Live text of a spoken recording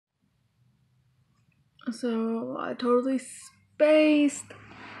So I totally spaced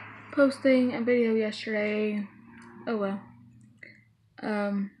posting a video yesterday. Oh well.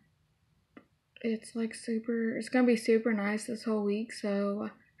 It's like it's gonna be super nice this whole week, so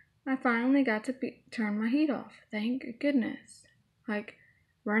I finally got to turn my heat off. Thank goodness. Like,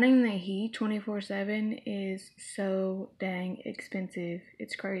 running the heat 24/7 is so dang expensive.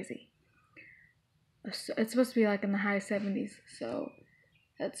 It's crazy. It's supposed to be like in the high 70s, so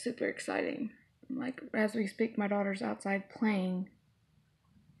that's super exciting. Like, as we speak, my daughter's outside playing.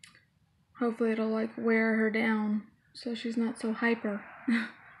 Hopefully it'll like wear her down so she's not so hyper.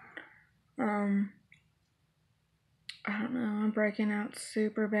 I don't know, I'm breaking out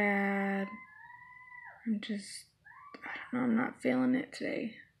super bad. I don't know, I'm not feeling it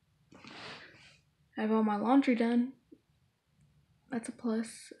today. I have all my laundry done. That's a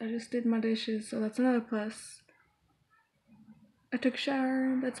plus. I just did my dishes, so that's another plus. I took a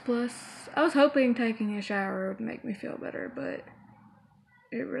shower, that's a plus. I was hoping taking a shower would make me feel better, but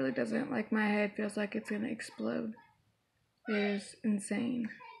it really doesn't. Like, my head feels like it's gonna explode. It is insane.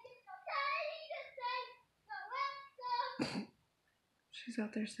 She's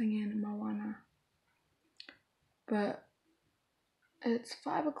out there singing Moana. But it's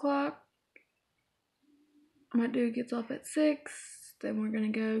 5 o'clock. My dude gets off at 6. Then we're gonna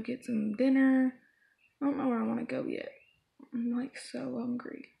go get some dinner. I don't know where I want to go yet. I'm like so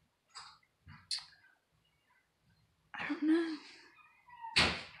hungry. I don't know.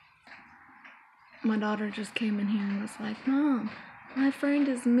 My daughter just came in here and was like, "Mom, my friend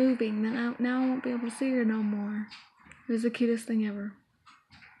is moving. Now I won't be able to see her no more." It was the cutest thing ever.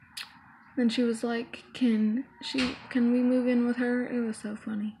 Then she was like, "Can we move in with her?" It was so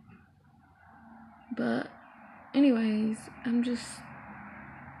funny. But anyways, I'm just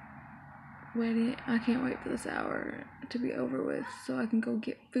waiting. I can't wait for this hour to be over with so I can go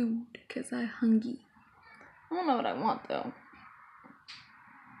get food because I'm hungry. I don't know what I want though.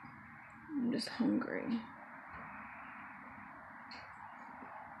 I'm just hungry.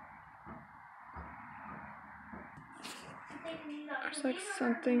 There's like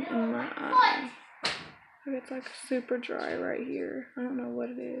something in my eye. Like, it's like super dry right here. I don't know what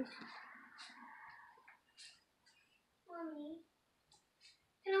it is. Mommy,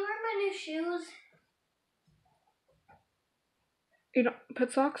 can I wear my new shoes? You don't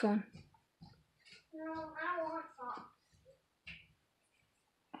put socks on. No, I don't want socks.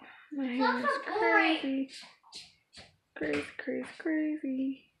 My hair is crazy.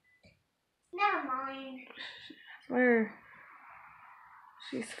 Crazy. Never mind. I swear.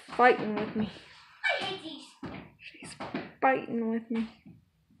 She's fighting with me. I hate these. She's fighting with me.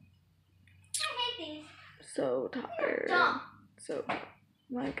 I hate these. So tired. Dumb. So,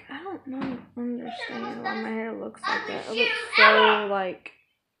 like, I don't understand why my hair looks like that. It looks so, like,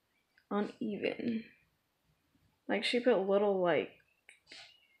 uneven. Like, she put little, like,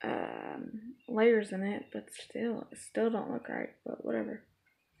 layers in it, but it still don't look right, but whatever.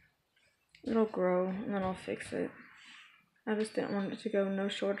 It'll grow, and then I'll fix it. I just didn't want it to go no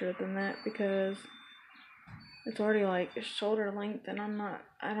shorter than that because it's already like shoulder length, and I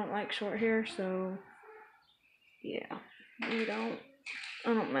don't like short hair, so yeah, I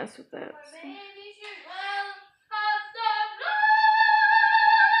don't mess with that. So.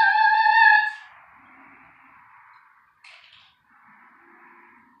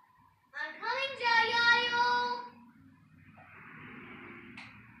 I'm coming, Jayayo.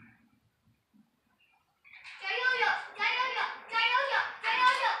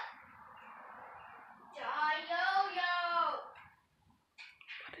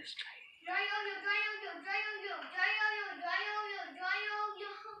 What is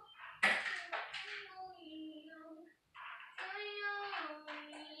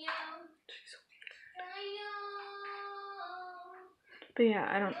But yeah,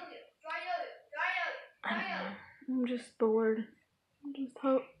 I don't know. I'm just bored. I'm just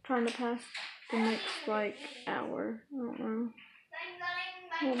trying to pass the next like hour. I don't know.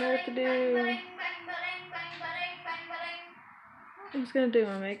 I don't know what to do. I was gonna do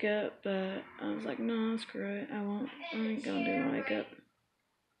my makeup, but I was like, no, screw it. I ain't gonna do my makeup.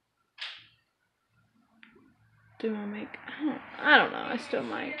 Do my makeup. I don't know. I still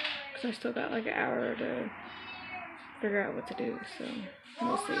might, because I still got like an hour to figure out what to do. So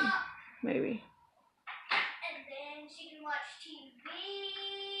we'll see. Maybe. And then she can watch TV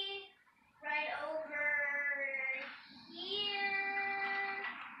right over here.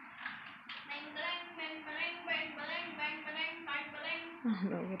 I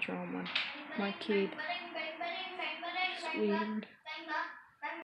don't know what's wrong with my kid. It's weird.